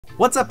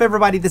What's up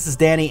everybody, this is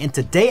Danny, and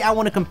today I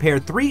want to compare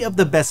 3 of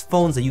the best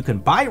phones that you can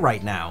buy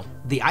right now.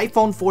 The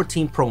iPhone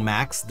 14 Pro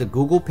Max, the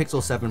Google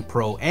Pixel 7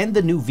 Pro, and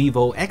the new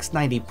Vivo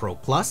X90 Pro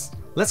Plus.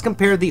 Let's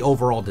compare the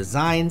overall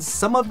designs,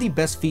 some of the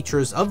best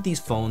features of these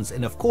phones,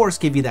 and of course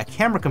give you that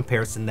camera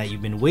comparison that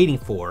you've been waiting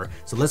for.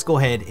 So let's go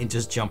ahead and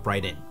just jump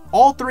right in.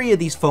 All 3 of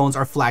these phones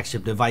are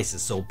flagship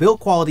devices, so build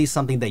quality is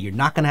something that you're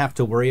not going to have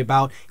to worry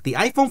about. The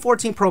iPhone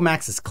 14 Pro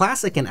Max is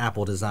classic in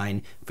Apple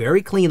design,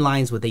 very clean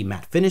lines with a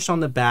matte finish on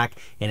the back,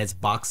 and it's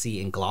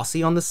boxy and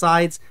glossy on the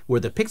sides, where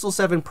the Pixel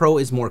 7 Pro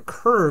is more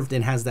curved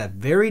and has that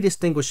very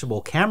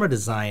distinguishable camera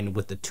design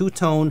with the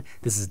two-tone.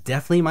 This is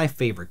definitely my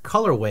favorite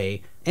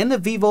colorway. And the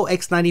Vivo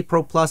X90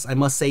 Pro Plus, I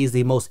must say, is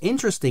the most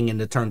interesting in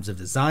the terms of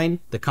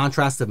design. The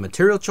contrast of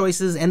material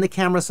choices and the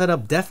camera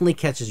setup definitely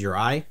catches your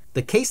eye.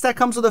 The case that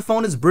comes with the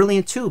phone is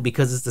brilliant too,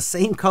 because it's the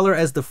same color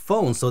as the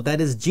phone, so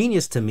that is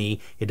genius to me.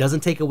 It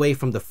doesn't take away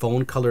from the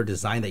phone color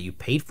design that you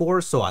paid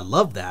for, so I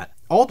love that.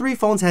 All 3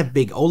 phones have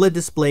big OLED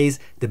displays.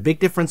 The big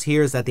difference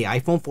here is that the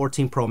iPhone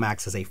 14 Pro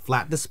Max has a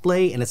flat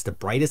display and it's the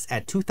brightest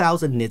at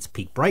 2000 nits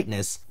peak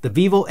brightness. The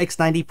Vivo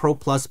X90 Pro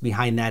Plus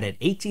behind that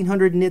at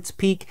 1800 nits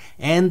peak,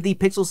 and the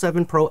Pixel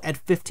 7 Pro at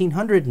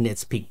 1500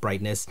 nits peak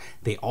brightness.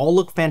 They all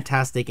look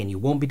fantastic and you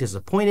won't be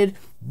disappointed,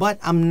 but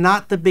I'm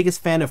not the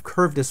biggest fan of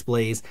curved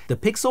displays. The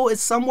Pixel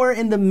is somewhere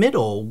in the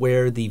middle,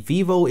 where the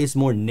Vivo is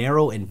more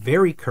narrow and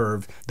very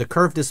curved. The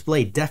curved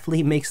display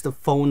definitely makes the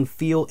phone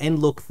feel and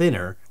look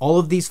thinner. All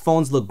of these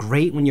phones look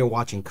great when you're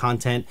watching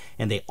content,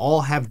 and they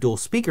all have dual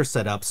speaker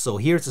setups, so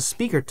here's a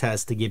speaker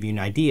test to give you an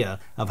idea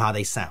of how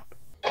they sound.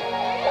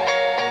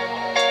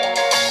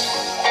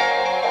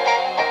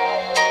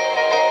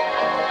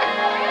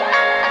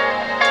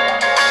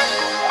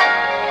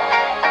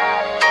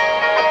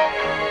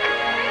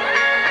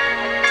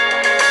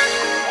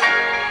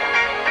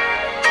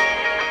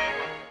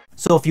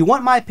 So if you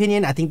want my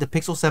opinion, I think the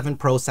Pixel 7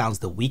 Pro sounds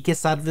the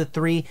weakest out of the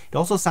 3. It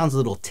also sounds a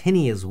little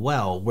tinny as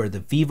well, where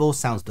the Vivo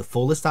sounds the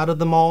fullest out of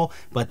them all,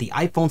 but the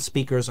iPhone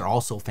speakers are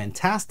also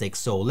fantastic,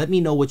 so let me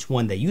know which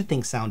one that you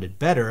think sounded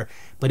better.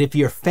 But if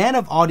you're a fan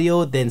of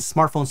audio, then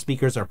smartphone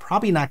speakers are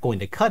probably not going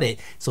to cut it,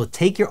 so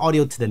take your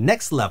audio to the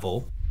next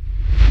level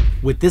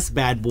with this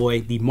bad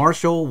boy, the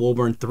Marshall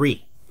Woburn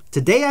III.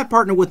 Today I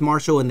partnered with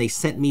Marshall and they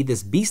sent me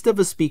this beast of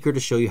a speaker to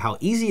show you how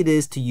easy it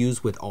is to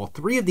use with all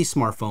 3 of these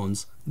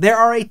smartphones. There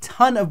are a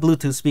ton of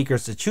Bluetooth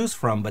speakers to choose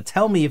from, but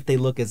tell me if they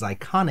look as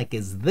iconic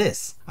as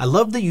this. I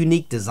love the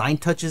unique design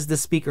touches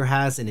this speaker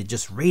has, and it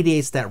just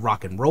radiates that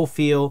rock and roll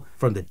feel.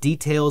 From the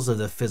details of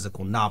the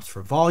physical knobs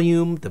for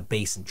volume, the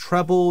bass and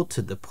treble,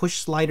 to the push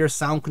slider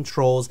sound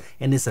controls,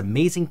 and this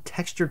amazing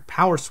textured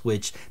power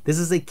switch. This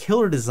is a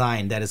killer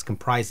design that is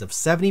comprised of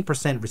 70%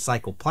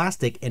 recycled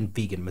plastic and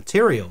vegan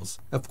materials.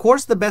 Of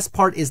course, the best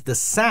part is the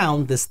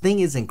sound. This thing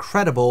is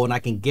incredible, and I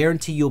can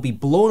guarantee you'll be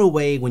blown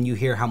away when you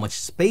hear how much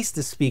space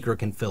this speaker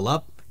can fill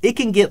up. It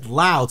can get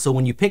loud, so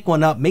when you pick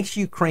one up, make sure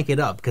you crank it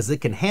up because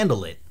it can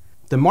handle it.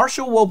 The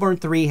Marshall Woburn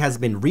III has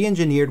been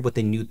re-engineered with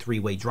a new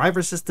 3-way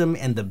driver system,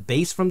 and the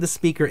bass from the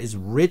speaker is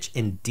rich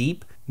and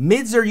deep.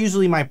 Mids are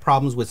usually my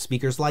problems with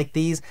speakers like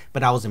these,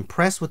 but I was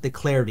impressed with the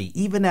clarity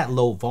even at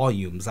low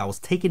volumes. I was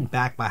taken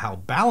back by how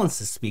balanced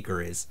this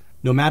speaker is.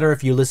 No matter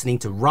if you're listening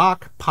to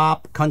rock,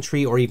 pop,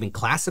 country, or even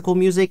classical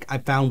music, I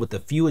found with a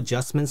few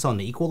adjustments on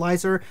the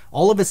equalizer,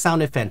 all of it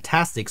sounded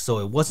fantastic, so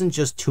it wasn't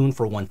just tuned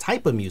for one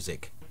type of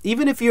music.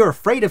 Even if you're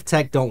afraid of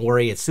tech, don't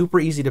worry, it's super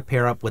easy to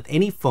pair up with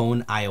any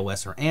phone,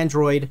 iOS or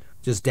Android.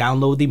 Just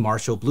download the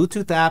Marshall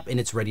Bluetooth app and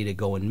it's ready to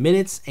go in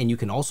minutes, and you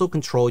can also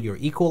control your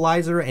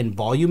equalizer and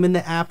volume in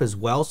the app as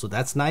well, so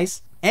that's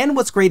nice. And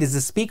what's great is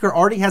the speaker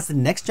already has the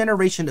next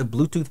generation of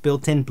Bluetooth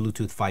built in,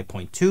 Bluetooth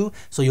 5.2,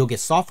 so you'll get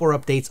software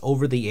updates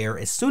over the air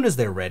as soon as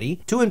they're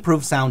ready to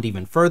improve sound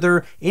even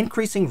further,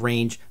 increasing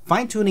range,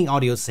 fine-tuning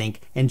audio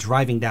sync, and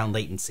driving down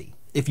latency.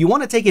 If you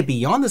want to take it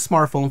beyond the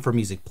smartphone for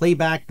music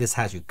playback, this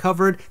has you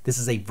covered. This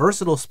is a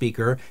versatile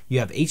speaker. You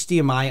have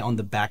HDMI on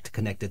the back to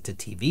connect it to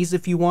TVs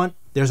if you want.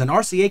 There's an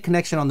RCA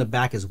connection on the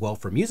back as well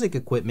for music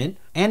equipment,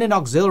 and an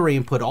auxiliary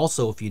input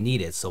also if you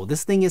need it, so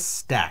this thing is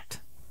stacked.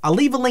 I'll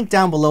leave a link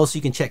down below so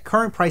you can check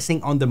current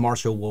pricing on the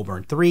Marshall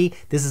Woburn III.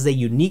 This is a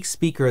unique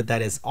speaker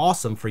that is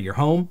awesome for your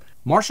home.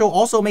 Marshall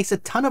also makes a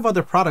ton of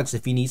other products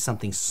if you need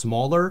something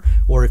smaller,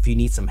 or if you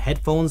need some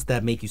headphones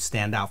that make you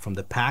stand out from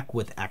the pack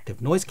with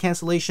active noise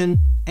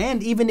cancellation.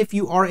 And even if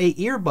you are an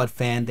earbud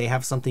fan, they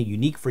have something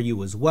unique for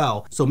you as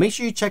well. So make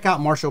sure you check out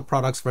Marshall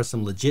products for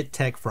some legit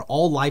tech for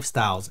all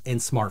lifestyles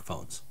and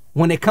smartphones.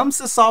 When it comes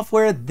to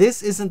software,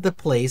 this isn't the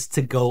place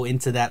to go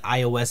into that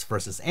iOS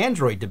versus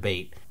Android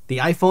debate. The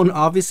iPhone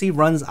obviously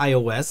runs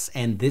iOS,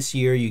 and this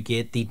year you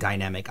get the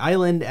Dynamic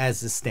Island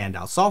as a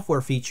standout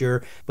software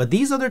feature, but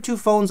these other 2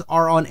 phones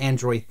are on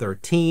Android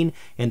 13,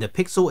 and the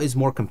Pixel is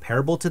more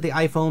comparable to the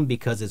iPhone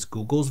because it's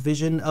Google's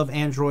vision of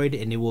Android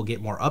and it will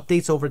get more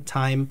updates over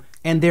time.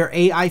 And their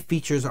AI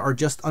features are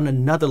just on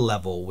another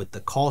level, with the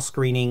call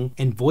screening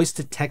and voice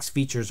to text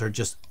features are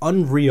just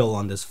unreal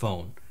on this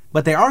phone.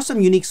 But there are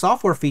some unique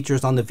software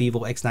features on the Vivo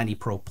X90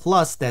 Pro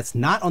Plus that's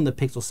not on the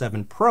Pixel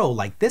 7 Pro,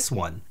 like this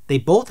one. They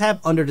both have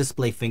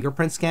under-display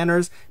fingerprint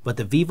scanners, but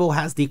the Vivo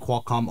has the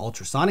Qualcomm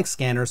ultrasonic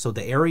scanner, so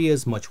the area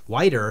is much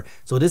wider.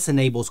 So this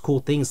enables cool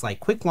things like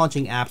quick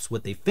launching apps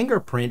with a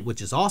fingerprint,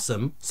 which is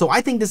awesome. So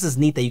I think this is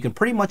neat that you can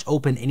pretty much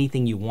open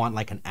anything you want,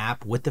 like an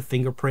app with the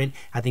fingerprint.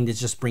 I think this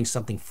just brings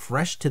something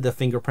fresh to the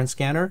fingerprint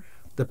scanner.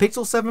 The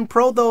Pixel 7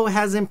 Pro though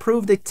has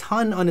improved a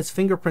ton on its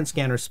fingerprint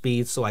scanner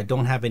speed, so I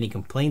don't have any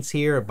complaints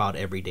here about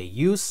everyday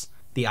use.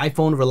 The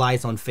iPhone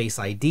relies on Face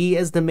ID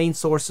as the main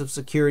source of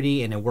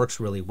security and it works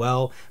really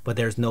well, but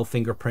there's no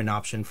fingerprint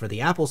option for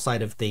the Apple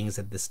side of things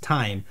at this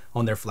time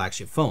on their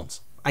flagship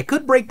phones. I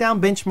could break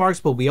down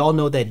benchmarks, but we all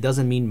know that it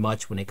doesn't mean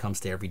much when it comes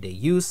to everyday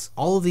use.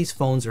 All of these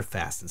phones are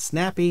fast and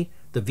snappy.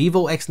 The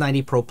Vivo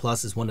X90 Pro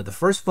Plus is one of the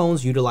first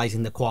phones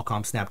utilizing the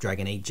Qualcomm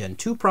Snapdragon 8 Gen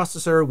 2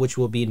 processor, which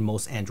will be in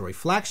most Android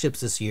flagships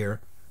this year.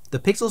 The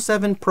Pixel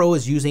 7 Pro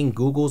is using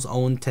Google's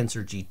own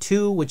Tensor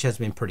G2, which has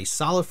been pretty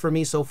solid for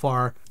me so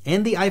far,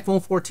 and the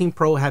iPhone 14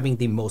 Pro having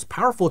the most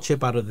powerful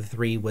chip out of the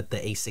three with the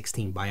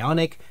A16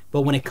 Bionic.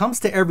 But when it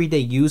comes to everyday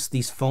use,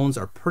 these phones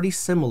are pretty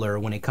similar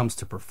when it comes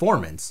to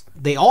performance.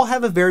 They all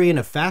have a variant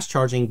of fast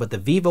charging, but the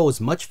Vivo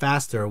is much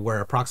faster, where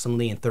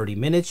approximately in 30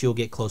 minutes you'll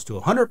get close to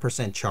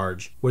 100%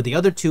 charge, where the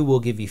other two will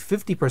give you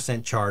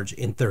 50% charge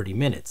in 30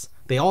 minutes.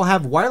 They all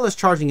have wireless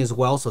charging as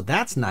well, so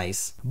that's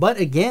nice. But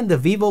again, the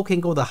Vivo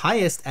can go the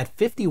highest at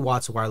 50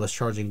 watts wireless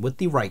charging with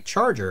the right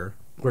charger,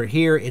 where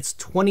here it's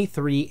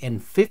 23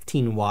 and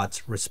 15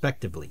 watts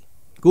respectively.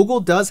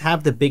 Google does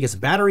have the biggest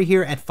battery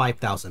here at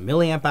 5,000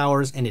 milliamp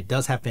hours, and it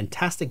does have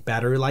fantastic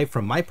battery life.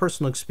 From my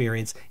personal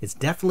experience, it's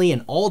definitely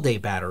an all-day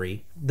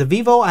battery. The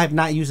Vivo I have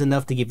not used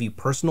enough to give you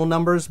personal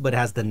numbers, but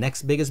has the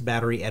next biggest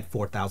battery at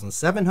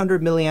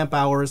 4,700 milliamp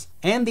hours,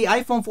 and the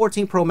iPhone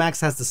 14 Pro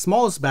Max has the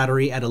smallest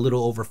battery at a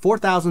little over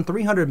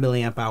 4,300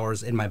 milliamp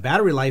hours, and my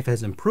battery life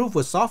has improved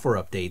with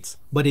software updates.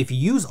 But if you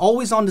use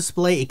always on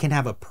display, it can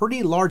have a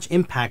pretty large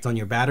impact on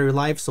your battery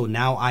life, so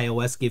now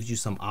iOS gives you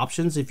some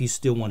options if you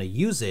still want to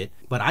use it,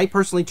 but I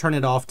personally turn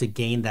it off to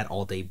gain that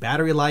all-day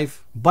battery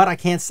life. But I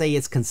can't say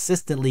it's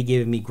consistently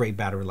giving me great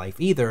battery life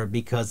either,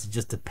 because it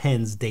just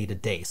depends day to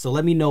day. So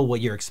let me know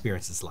what your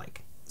experience is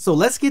like. So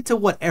let's get to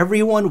what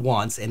everyone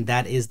wants, and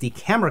that is the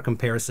camera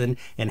comparison,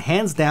 and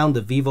hands down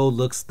the Vivo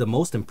looks the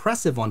most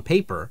impressive on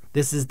paper.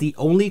 This is the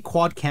only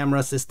quad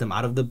camera system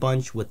out of the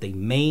bunch with a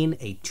main,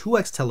 a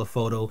 2x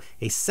telephoto,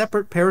 a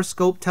separate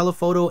periscope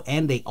telephoto,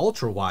 and a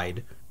ultra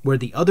wide, where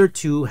the other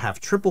two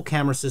have triple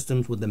camera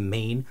systems with the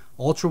main,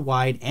 ultra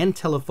wide, and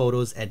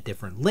telephotos at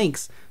different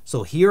lengths.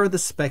 So here are the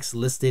specs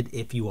listed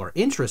if you are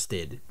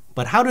interested.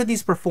 But how do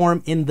these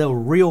perform in the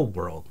real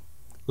world?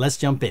 Let's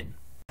jump in.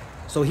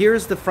 So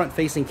here's the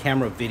front-facing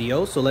camera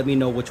video, so let me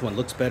know which one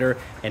looks better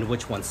and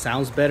which one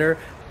sounds better.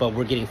 But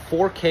we're getting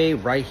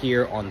 4K right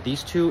here on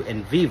these two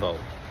and Vivo.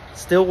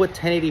 Still with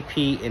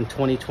 1080p in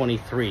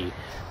 2023.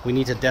 We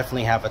need to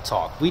definitely have a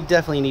talk. We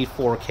definitely need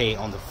 4K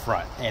on the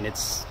front, and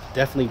it's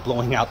definitely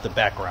blowing out the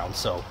background.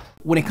 So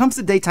when it comes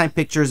to daytime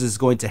pictures, it's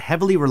going to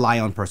heavily rely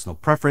on personal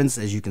preference.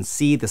 As you can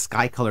see, the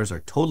sky colors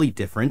are totally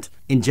different.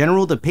 In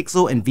general, the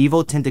Pixel and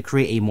Vivo tend to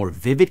create a more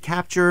vivid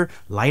capture,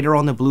 lighter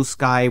on the blue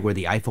sky, where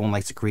the iPhone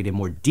likes to create a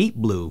more deep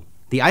blue.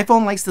 The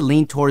iPhone likes to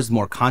lean towards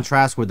more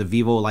contrast, where the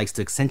Vivo likes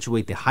to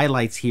accentuate the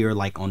highlights here,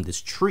 like on this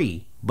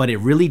tree. But it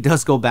really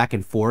does go back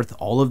and forth.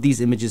 All of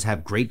these images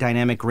have great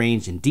dynamic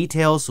range and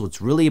details, so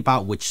it's really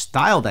about which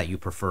style that you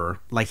prefer.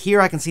 Like here,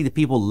 I can see the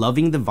people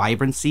loving the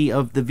vibrancy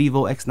of the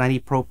Vivo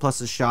X90 Pro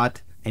Plus's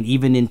shot. And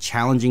even in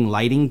challenging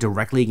lighting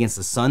directly against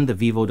the sun, the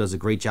Vivo does a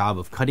great job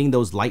of cutting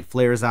those light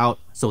flares out.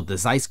 So the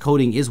Zeiss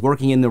coding is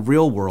working in the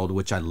real world,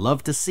 which I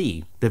love to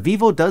see. The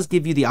Vivo does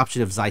give you the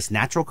option of Zeiss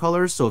natural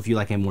colors, so if you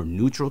like a more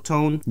neutral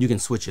tone, you can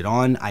switch it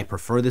on. I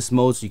prefer this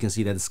mode, so you can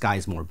see that the sky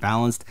is more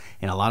balanced,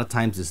 and a lot of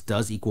times this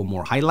does equal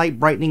more highlight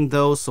brightening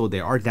though, so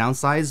there are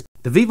downsides.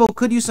 The Vivo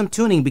could use some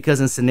tuning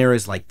because in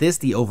scenarios like this,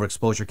 the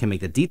overexposure can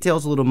make the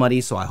details a little muddy,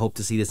 so I hope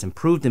to see this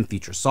improved in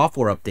future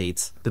software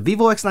updates. The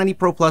Vivo X90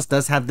 Pro Plus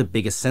does have the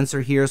biggest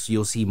sensor here, so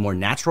you'll see more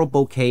natural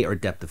bokeh or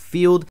depth of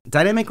field.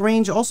 Dynamic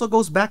range also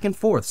goes back and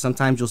forth.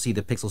 Sometimes you'll see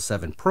the Pixel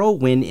 7 Pro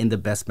win in the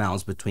best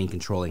balance between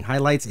controlling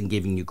highlights and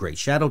giving you great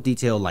shadow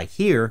detail, like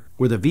here,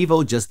 where the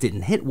Vivo just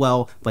didn't hit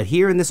well. But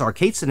here in this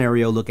arcade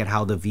scenario, look at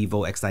how the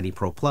Vivo X90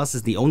 Pro Plus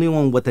is the only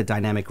one with the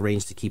dynamic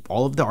range to keep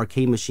all of the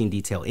arcade machine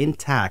detail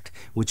intact,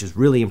 which is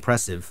really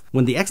impressive.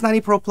 When the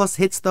X90 Pro Plus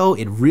hits though,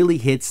 it really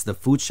hits. The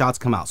food shots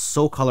come out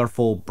so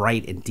colorful,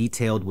 bright, and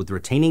detailed with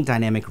retaining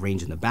dynamic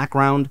range in the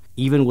background.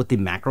 Even with the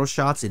macro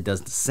shots, it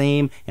does the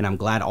same, and I'm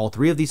glad all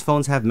three of these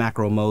phones have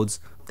macro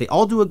modes. They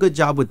all do a good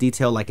job with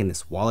detail, like in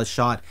this wallet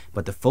shot,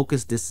 but the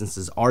focus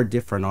distances are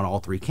different on all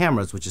three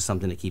cameras, which is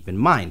something to keep in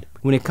mind.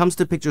 When it comes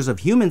to pictures of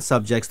human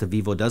subjects, the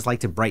Vivo does like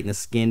to brighten the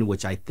skin,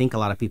 which I think a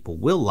lot of people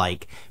will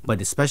like, but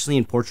especially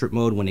in portrait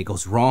mode, when it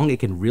goes wrong,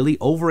 it can really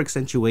over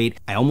accentuate.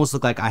 I almost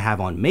look like I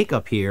have on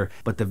makeup here,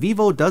 but the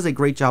Vivo does a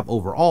great job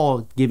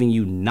overall, giving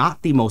you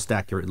not the most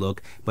accurate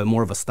look, but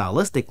more of a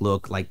stylistic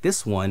look like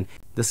this one.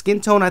 The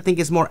skin tone I think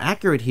is more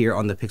accurate here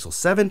on the Pixel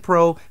 7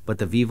 Pro, but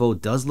the Vivo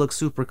does look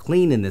super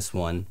clean in this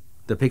one.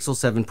 The Pixel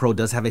 7 Pro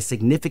does have a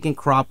significant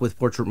crop with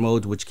portrait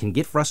mode, which can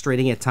get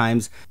frustrating at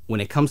times. When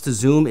it comes to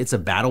zoom, it's a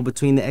battle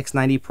between the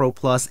X90 Pro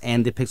Plus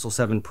and the Pixel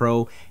 7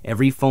 Pro.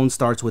 Every phone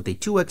starts with a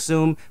 2x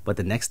zoom, but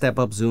the next step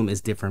up zoom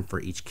is different for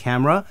each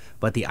camera.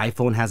 But the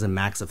iPhone has a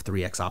max of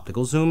 3x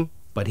optical zoom.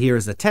 But here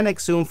is a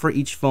 10x zoom for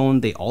each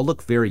phone. They all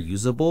look very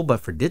usable,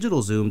 but for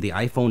digital zoom, the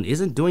iPhone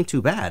isn't doing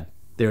too bad.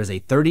 There is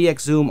a 30x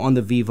zoom on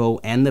the Vivo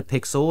and the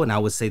Pixel, and I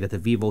would say that the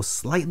Vivo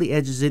slightly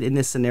edges it in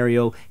this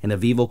scenario, and the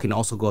Vivo can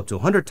also go up to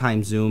 100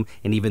 times zoom,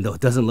 and even though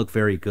it doesn't look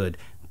very good,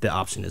 the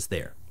option is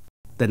there.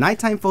 The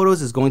nighttime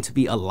photos is going to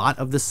be a lot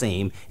of the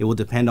same. It will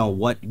depend on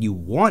what you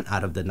want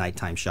out of the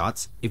nighttime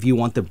shots. If you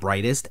want the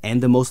brightest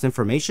and the most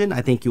information,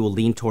 I think you will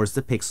lean towards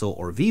the Pixel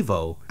or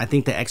Vivo. I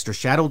think the extra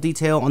shadow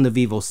detail on the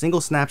Vivo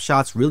single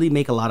snapshots really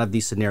make a lot of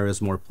these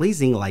scenarios more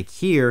pleasing, like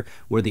here,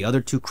 where the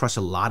other two crush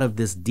a lot of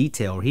this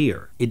detail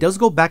here. It does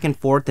go back and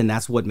forth, and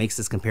that's what makes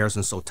this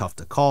comparison so tough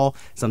to call.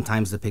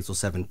 Sometimes the Pixel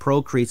 7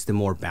 Pro creates the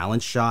more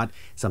balanced shot.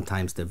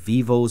 Sometimes the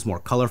Vivo's more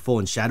colorful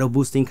and shadow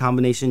boosting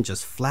combination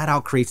just flat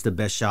out creates the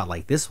best shot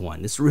like this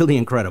one. It's really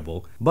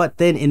incredible. But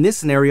then in this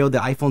scenario, the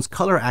iPhone's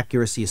color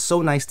accuracy is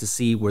so nice to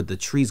see, where the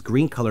tree's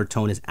green color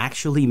tone is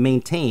actually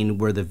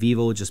maintained, where the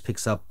Vivo just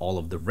picks up all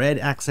of the red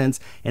accents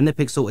and the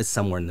Pixel is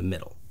somewhere in the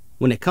middle.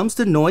 When it comes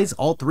to noise,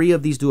 all three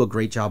of these do a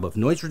great job of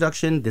noise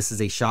reduction. This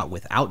is a shot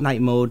without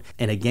night mode,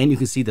 and again you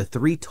can see the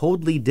three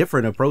totally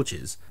different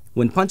approaches.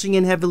 When punching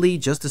in heavily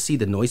just to see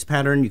the noise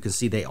pattern, you can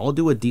see they all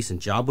do a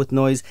decent job with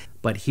noise,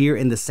 but here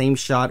in the same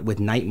shot with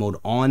night mode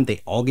on,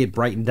 they all get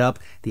brightened up.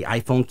 The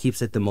iPhone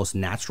keeps it the most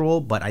natural,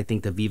 but I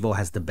think the Vivo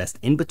has the best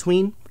in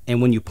between.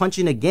 And when you punch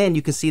in again,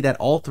 you can see that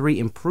all three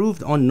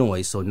improved on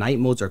noise, so night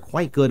modes are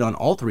quite good on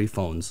all three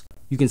phones.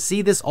 You can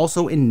see this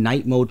also in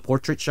night mode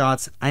portrait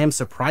shots. I am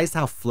surprised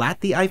how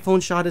flat the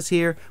iPhone shot is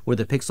here, where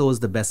the Pixel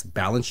is the best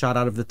balanced shot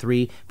out of the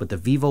three, but the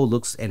Vivo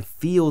looks and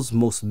feels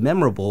most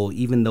memorable,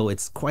 even though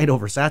it's quite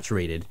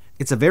oversaturated.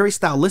 It's a very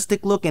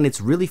stylistic look, and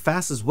it's really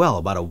fast as well,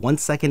 about a 1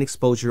 second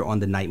exposure on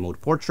the night mode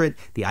portrait.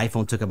 The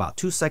iPhone took about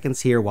 2 seconds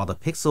here, while the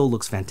Pixel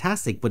looks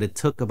fantastic, but it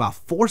took about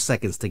 4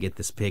 seconds to get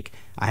this pic.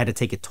 I had to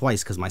take it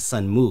twice because my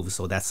son moved,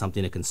 so that's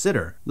something to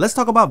consider. Let's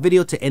talk about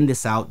video to end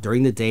this out.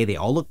 During the day, they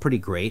all look pretty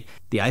great.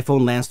 The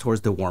iPhone lands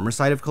towards the warmer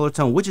side of color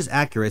tone, which is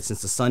accurate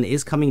since the sun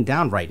is coming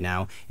down right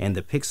now, and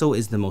the Pixel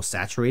is the most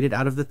saturated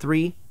out of the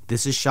three.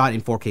 This is shot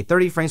in 4K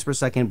 30 frames per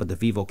second, but the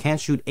Vivo can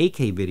shoot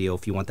 8K video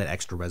if you want that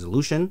extra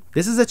resolution.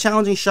 This is a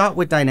challenging shot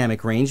with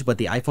dynamic range, but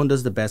the iPhone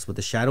does the best with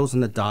the shadows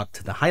on the dock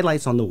to the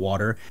highlights on the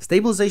water.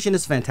 Stabilization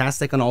is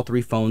fantastic on all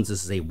three phones.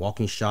 This is a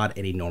walking shot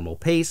at a normal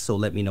pace, so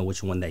let me know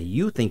which one that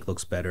you think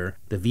looks better.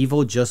 The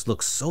Vivo just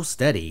looks so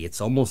steady, it's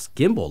almost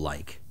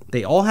gimbal-like.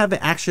 They all have an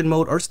action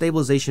mode or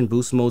stabilization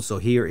boost mode, so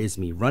here is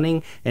me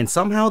running, and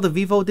somehow the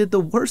Vivo did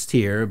the worst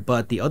here,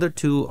 but the other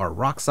two are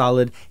rock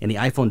solid, and the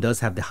iPhone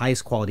does have the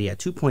highest quality at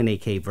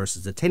 2.8K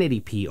versus the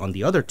 1080p on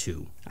the other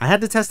two. I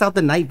had to test out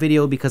the night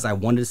video because I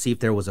wanted to see if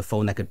there was a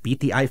phone that could beat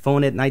the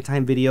iPhone at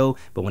nighttime video,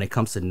 but when it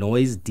comes to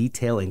noise,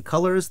 detail, and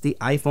colors, the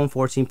iPhone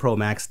 14 Pro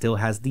Max still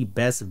has the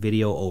best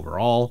video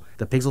overall.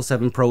 The Pixel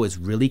 7 Pro is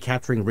really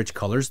capturing rich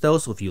colors though,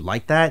 so if you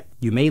like that,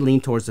 you may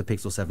lean towards the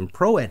Pixel 7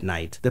 Pro at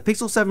night. The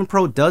Pixel 7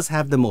 Pro does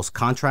have the most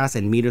contrast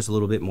and meters a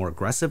little bit more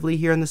aggressively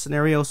here in the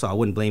scenario, so I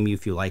wouldn't blame you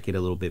if you like it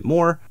a little bit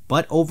more.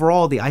 But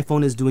overall, the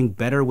iPhone is doing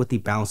better with the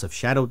balance of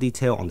shadow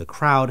detail on the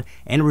crowd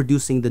and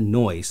reducing the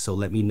noise, so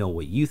let me know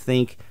what you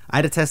think. I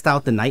had to test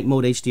out the night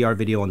mode HDR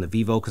video on the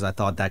Vivo because I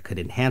thought that could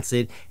enhance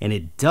it, and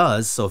it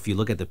does. So if you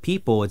look at the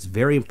people, it's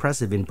very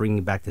impressive in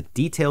bringing back the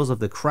details of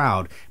the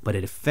crowd, but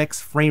it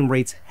affects frame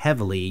rates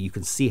heavily. You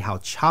can see how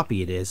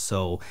choppy it is,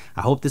 so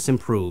I hope this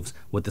improves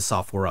with the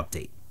software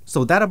update.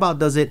 So that about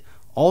does it.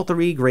 All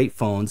three great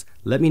phones.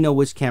 Let me know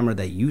which camera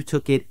that you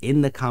took it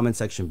in the comment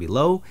section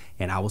below,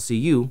 and I will see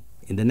you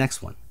in the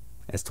next one.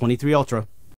 S23 Ultra.